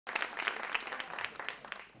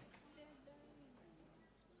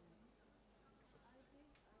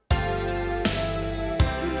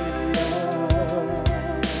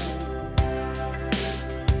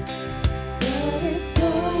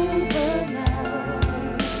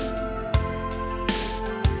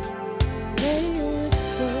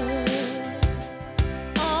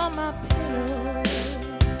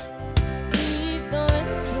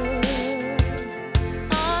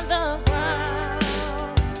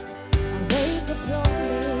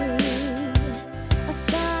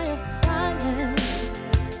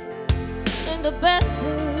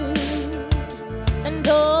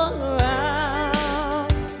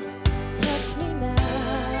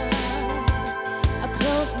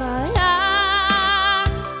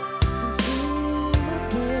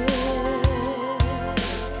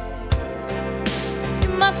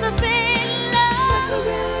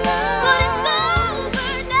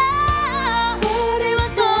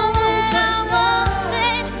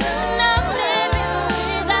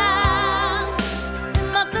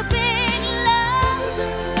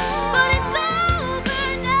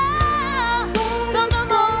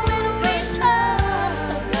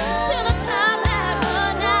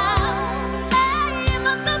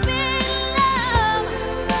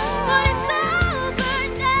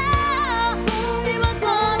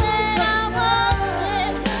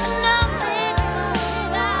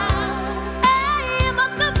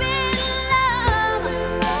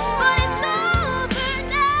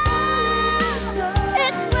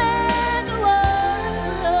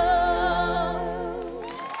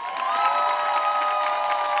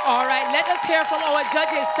our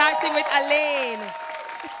judges, starting with Elaine.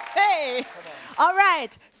 Hey! All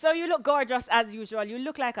right, so you look gorgeous as usual. You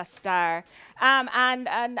look like a star. And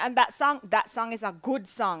that song is a good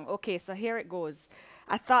song. Okay, so here it goes.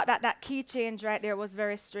 I thought that key change right there was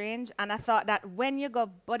very strange. And I thought that when you go,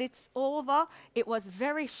 but it's over, it was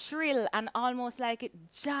very shrill and almost like it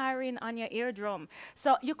jarring on your eardrum.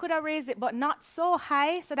 So you could have raised it, but not so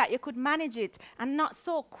high so that you could manage it. And not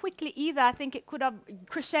so quickly either. I think it could have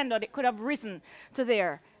crescendoed, it could have risen to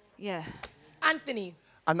there. Yeah. Anthony.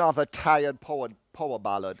 Another tired power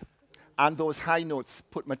ballad. And those high notes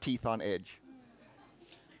put my teeth on edge.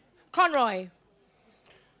 Conroy.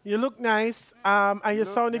 You look nice, and you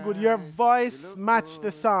sounded good. Your voice matched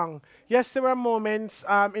the song. Yes, there were moments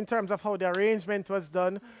in terms of how the arrangement was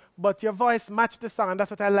done, but your voice matched the song, and that's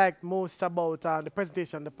what I liked most about the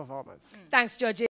presentation, the performance. Thanks, judges.